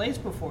take place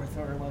before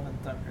Thor Love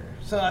and Thunder.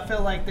 So I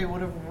feel like they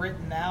would have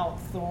written out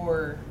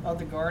Thor of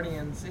the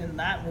Guardians in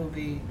that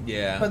movie.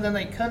 Yeah. But then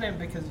they couldn't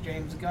because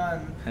James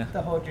Gunn,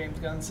 the whole James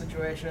Gunn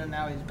situation, and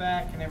now he's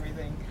back and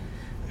everything.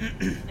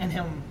 And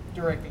him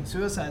directing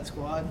Suicide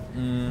Squad.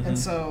 Mm-hmm. And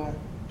so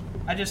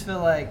I just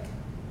feel like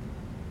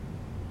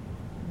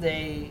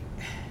I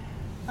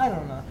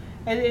don't know.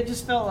 It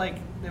just felt like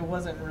it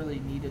wasn't really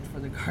needed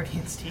for the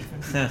Guardians to even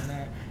be in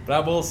there. But I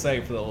will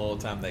say, for the little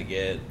time they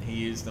get, he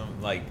used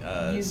them, like,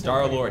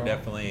 Star-Lord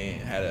definitely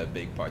had a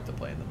big part to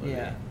play in the movie.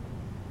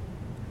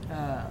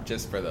 Yeah.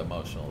 Just for the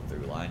emotional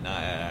through line,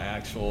 not an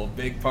actual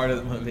big part of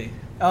the movie.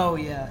 Oh,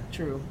 yeah,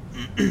 true.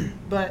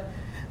 But,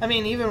 I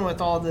mean, even with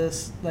all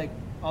this, like,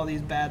 all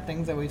these bad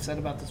things that we've said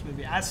about this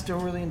movie, I still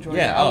really enjoyed it.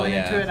 Yeah, I oh, went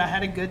yeah. into it. I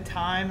had a good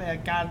time. I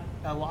got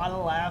a lot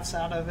of laughs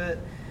out of it.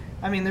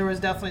 I mean, there was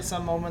definitely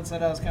some moments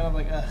that I was kind of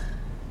like, ugh,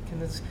 can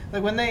this...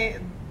 Like, when they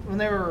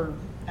were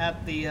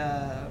at the...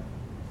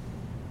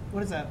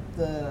 what is that?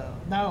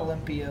 Not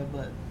Olympia,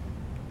 but...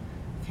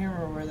 I can't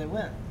remember where they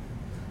went.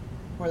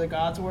 Where the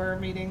gods were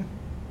meeting.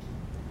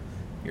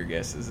 Your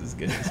guess is as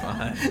good as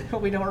mine.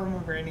 But we don't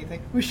remember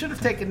anything. We should have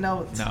taken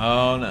notes.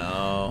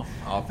 No.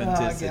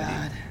 Authenticity.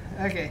 Oh,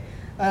 God. Okay.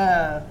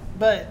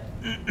 But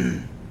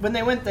when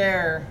they went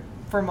there,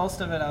 for most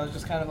of it, I was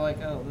just kind of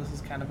like, oh, this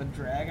is kind of a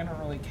drag. I don't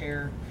really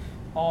care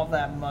all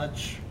that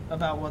much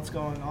about what's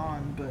going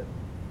on. But,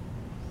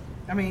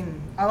 I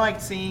mean, I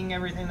liked seeing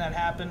everything that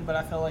happened, but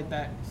I felt like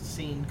that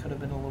scene could have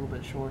been a little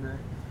bit shorter.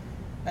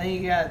 And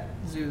you got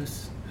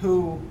Zeus,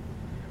 who...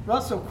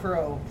 Russell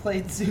Crowe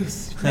played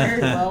Zeus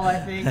very well, I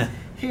think.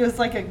 He was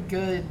like a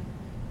good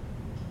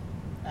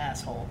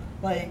asshole.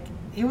 Like,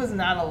 he was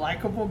not a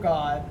likable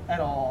god at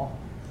all.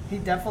 He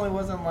definitely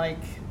wasn't like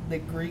the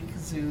Greek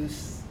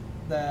Zeus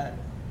that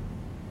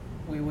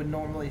we would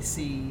normally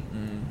see.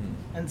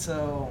 Mm-hmm. And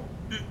so,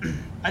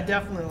 I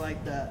definitely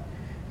like that.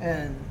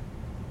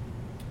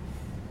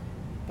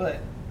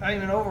 But, I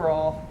mean,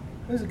 overall,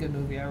 it was a good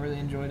movie. I really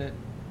enjoyed it.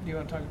 Do you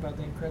want to talk about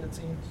the end credit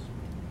scenes?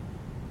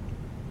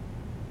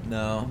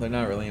 No, they're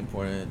not really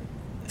important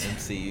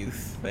MCU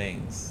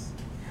things.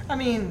 I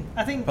mean,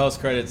 I think...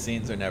 Post-credit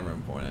scenes are never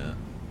important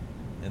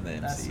in the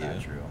MCU. That's not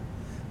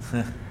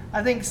true.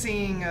 I think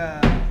seeing...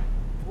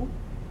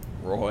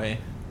 Roy.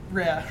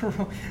 Yeah,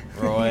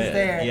 Roy. He's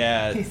there.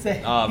 Yeah. He's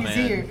there. Oh, He's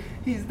man. here.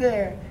 He's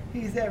there.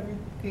 He's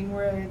everything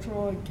where it's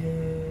Roy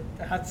Kid.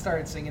 I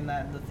started singing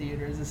that in the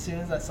theaters. As soon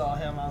as I saw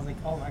him, I was like,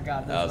 oh my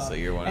God. Oh, so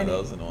you're one of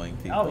those annoying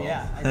people. Oh,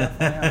 yeah. I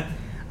definitely am.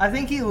 I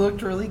think he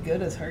looked really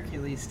good as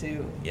Hercules,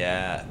 too.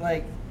 Yeah.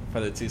 Like... For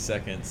the 2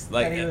 seconds.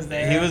 Like, that he was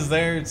there. He was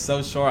there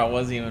so short, I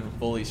wasn't even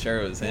fully sure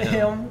it was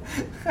him.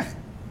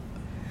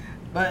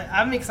 But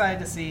I'm excited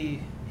to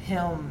see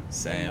him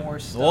Same. and more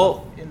stuff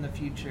Well, in the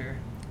future.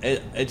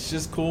 It's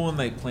just cool when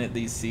they plant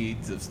these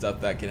seeds of stuff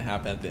that can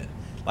happen at the...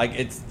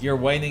 Like, you're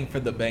waiting for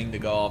the bang to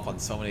go off on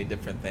so many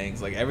different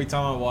things. Like, every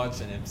time I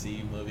watch an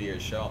MCU movie or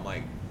show, I'm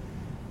like,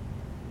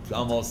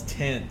 almost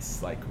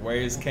tense. Like,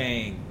 where's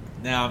Kang?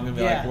 Now I'm going to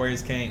be like,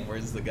 where's Kang?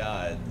 Where's the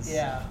gods?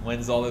 Yeah.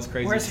 When's all this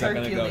crazy Where's stuff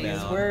going to go Hercules?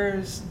 down?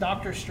 Where's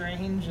Doctor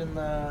Strange and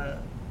the...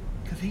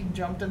 Because he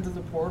jumped into the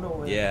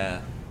portal.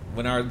 Yeah.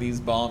 When are these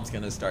bombs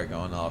going to start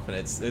going off? And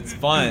it's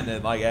fun.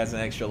 And, like, adds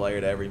an extra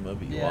layer to every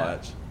movie you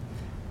watch.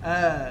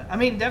 I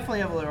mean,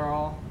 definitely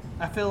overall,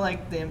 I feel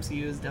like the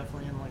MCU is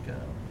definitely in like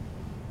a...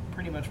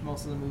 Pretty much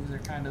most of the movies are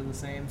kind of the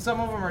same. Some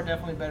of them are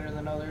definitely better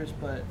than others,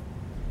 but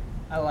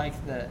I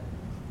like that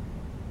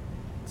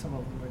some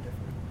of them are different.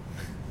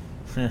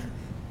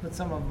 But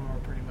some of them are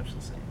pretty much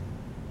the same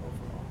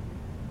overall.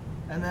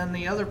 And then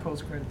the other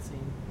post-credit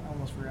scene I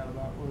almost forgot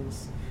about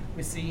was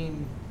we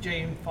seen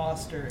Jane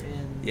Foster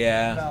in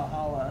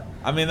Valhalla.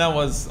 I mean, that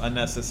was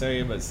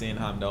unnecessary, but seeing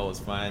Heimdall was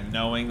fine.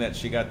 Knowing that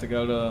she got to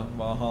go to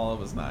Valhalla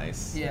was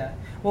nice. Yeah.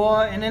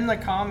 Well, and in the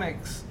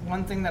comics,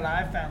 one thing that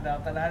I found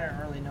out that I didn't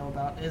really know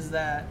about is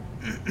that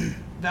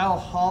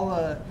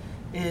Valhalla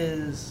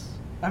is...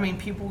 I mean,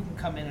 people can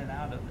come in and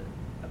out of it,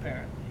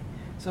 apparently.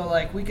 So,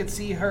 like, we could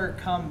see her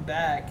come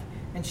back,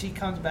 and she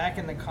comes back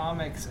in the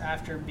comics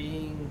after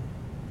being,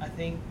 I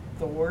think,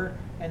 Thor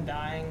and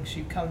dying.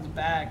 She comes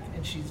back,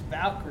 and she's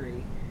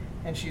Valkyrie,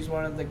 and she's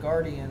one of the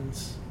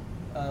guardians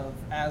of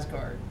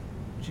Asgard.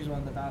 She's one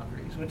of the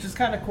Valkyries, which is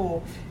kind of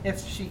cool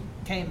if she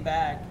came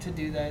back to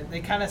do that.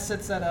 They kind of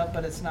sets that up,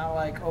 but it's not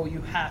like, oh,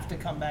 you have to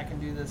come back and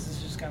do this.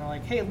 It's just kind of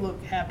like, hey,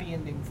 look, happy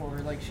ending for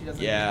her. Like, she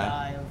doesn't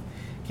die of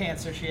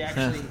cancer. She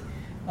actually...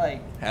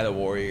 like had a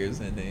Warriors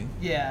ending.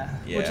 Yeah,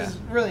 which is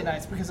really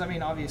nice because I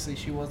mean obviously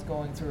she was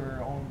going through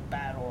her own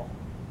battle,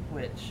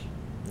 which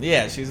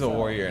she's a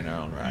warrior in her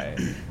own right.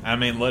 I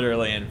mean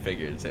literally and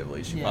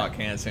figuratively. She fought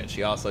cancer and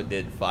she also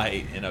did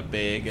fight in a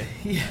big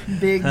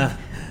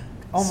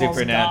almost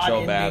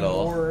supernatural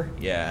battle. War.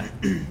 Yeah.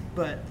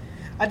 But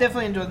I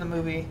definitely enjoyed the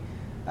movie.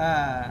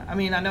 I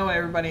mean I know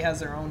everybody has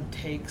their own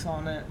takes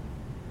on it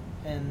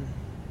and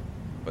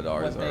but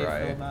ours what they are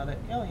right. feel about it.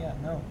 Oh yeah,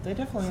 no, they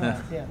definitely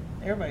are. Yeah,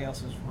 everybody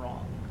else is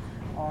wrong.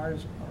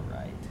 Ours are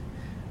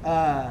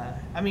right.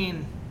 I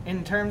mean,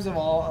 in terms of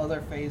all other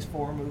Phase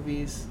 4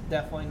 movies,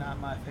 definitely not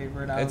my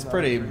favorite. It's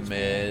pretty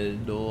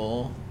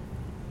middle.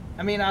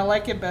 I mean, I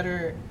like it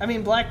better. I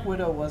mean, Black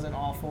Widow wasn't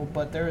awful,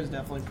 but there was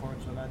definitely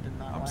parts that I did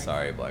not like. I'm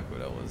sorry, Black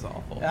Widow was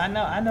awful. I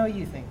know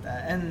you think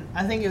that, and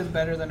I think it was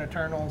better than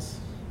Eternals.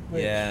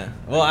 Yeah.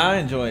 Well, I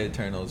enjoy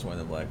Eternals more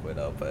than Black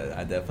Widow, but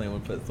I definitely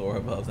would put Thor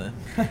above them.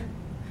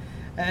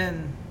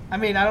 And, I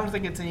mean, I don't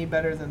think it's any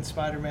better than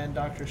Spider-Man,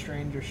 Doctor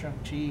Strange, or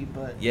Shang-Chi,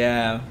 but...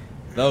 Yeah,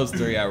 those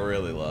three I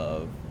really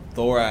love.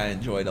 Thor I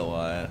enjoyed a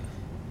lot.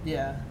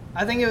 Yeah.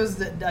 I think it was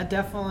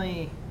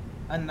definitely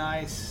a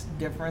nice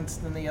difference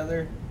than the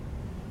other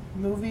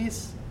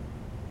movies.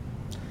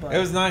 But It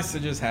was nice to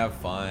just have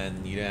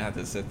fun. You didn't have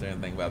to sit there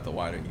and think about the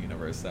wider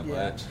universe that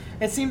yeah, much.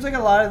 it seems like a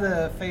lot of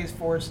the Phase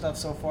 4 stuff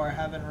so far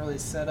haven't really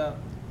set up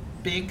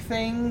big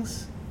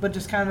things, but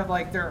just kind of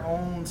like their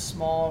own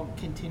small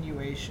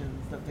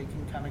continuations that they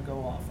can kind of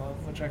go off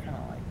of, which I kind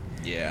of like.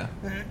 Yeah.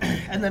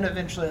 And then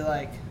eventually,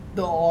 like,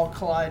 they'll all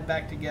collide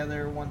back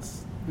together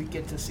once we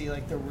get to see,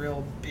 like, the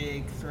real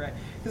big threat.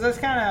 Because that's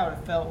kind of how it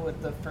felt with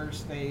the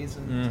first phase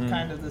and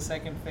kind of the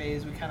second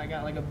phase. We kind of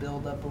got, like, a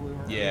build-up, but we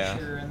weren't really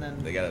sure. And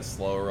then They got to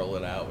slow roll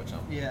it out, which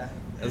I'm... yeah.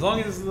 As long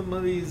as the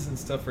movies and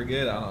stuff are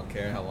good, I don't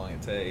care how long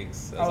it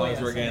takes. As long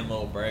as we're getting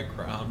little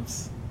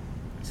breadcrumbs.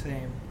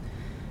 Same.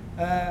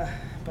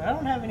 But I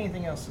don't have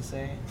anything else to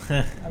say.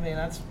 I mean,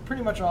 that's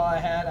pretty much all I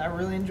had. I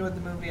really enjoyed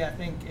the movie. I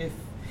think if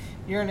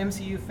you're an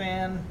MCU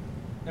fan,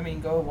 I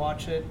mean, go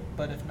watch it.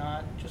 But if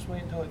not, just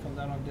wait until it comes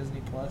out on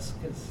Disney Plus,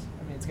 because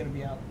I mean, it's going to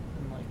be out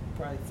in like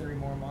probably 3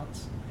 more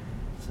months.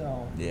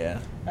 So Yeah.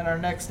 and our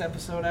next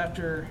episode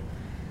after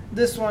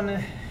this one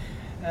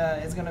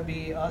is going to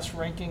be us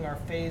ranking our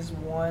Phase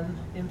 1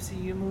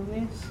 MCU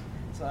movies.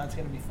 So that's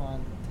going to be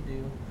fun to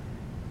do.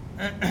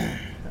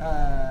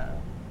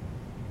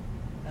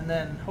 And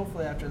then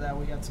hopefully after that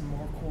we got some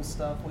more cool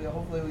stuff.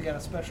 Hopefully we got a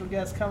special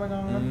guest coming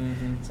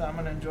on, so I'm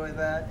gonna enjoy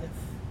that if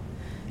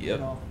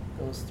it all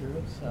goes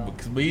through. So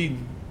Because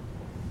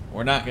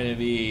we're not going to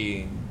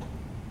be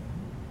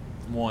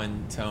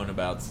one tone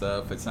about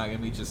stuff. It's not going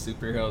to be just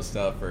superhero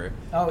stuff. Or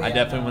I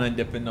definitely want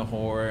to dip into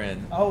horror.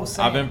 And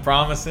same. I've been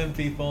promising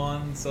people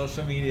on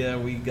social media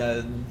we got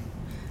to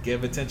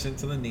give attention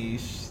to the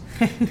niche.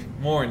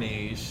 More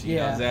niche. You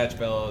know, Zatch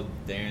Bell,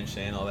 Darren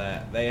Shan, all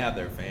that. They have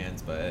their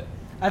fans, but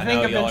I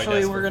think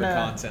eventually we're gonna for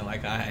content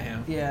like I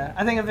am. Yeah,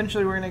 I think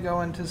eventually we're gonna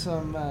go into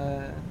some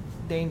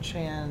Darren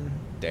Shan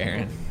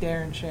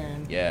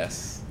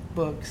Yes.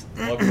 books.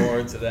 Look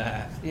forward to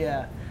that.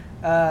 Yeah,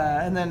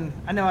 and then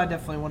I know I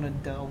definitely want to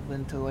delve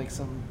into like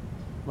some,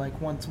 like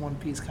once One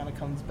Piece kind of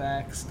comes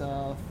back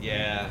stuff.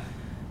 Yeah.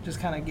 Just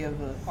kind of give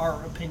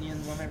our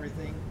opinions on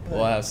everything. But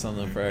We'll have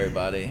something for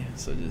everybody,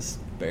 so just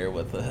bear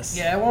with us.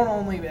 yeah, it won't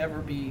only ever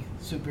be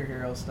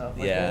superhero stuff.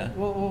 Like Yeah.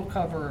 we'll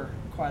cover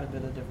quite a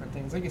bit of different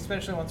things. Like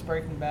especially once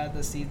Breaking Bad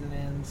this season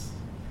ends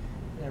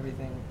and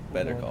everything.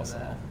 Better Call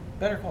Saul.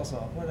 Better Call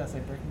Saul. What did I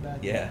say? Breaking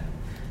Bad? Yeah.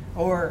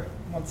 Or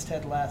once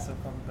Ted Lasso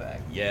comes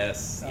back.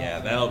 Yes. Yeah,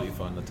 that'll be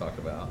fun to talk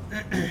about.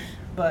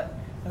 But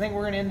I think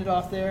we're going to end it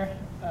off there.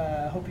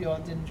 Hope you all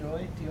did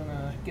enjoy. Do you want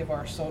to give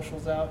our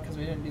socials out? Because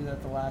we didn't do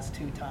that the last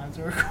 2 times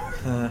we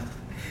recorded.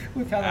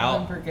 We kind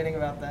of been forgetting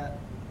about that.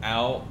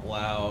 Out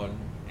Loud,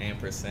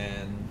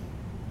 ampersand,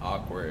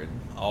 awkward,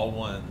 all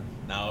one,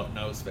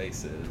 no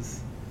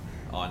spaces,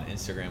 on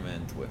Instagram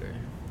and Twitter.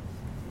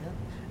 Yep.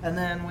 And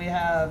then we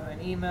have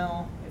an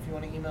email. If you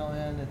want to email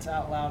in, it's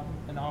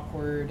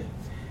outloudandawkward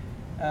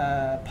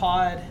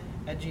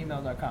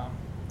pod@gmail.com.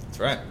 That's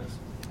right.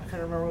 I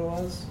couldn't remember what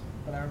it was,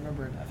 but I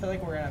remembered. I feel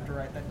like we're going to have to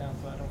write that down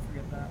so I don't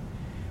forget that.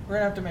 We're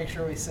going to have to make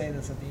sure we say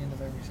this at the end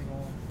of every single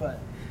one. But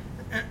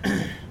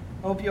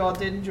hope you all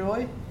did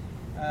enjoy.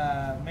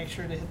 Make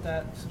sure to hit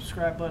that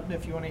subscribe button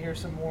if you want to hear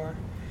some more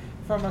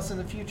from us in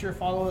the future.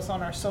 Follow us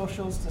on our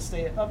socials to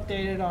stay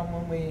updated on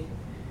when we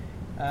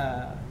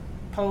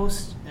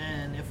post,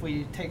 and if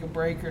we take a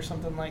break or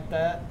something like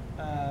that,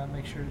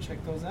 make sure to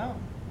check those out.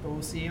 But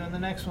we'll see you in the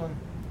next one.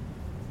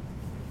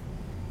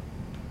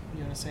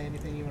 You want to say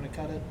anything? You want to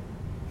cut it?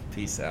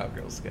 Peace out,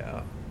 Girl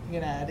Scout. You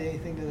gonna add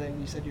anything to that?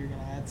 You said you were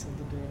gonna add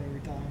something to it every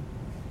time.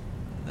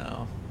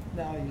 No.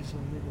 No, you just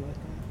want to leave it like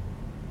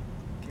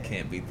that. Okay.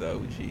 Can't beat the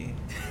OG.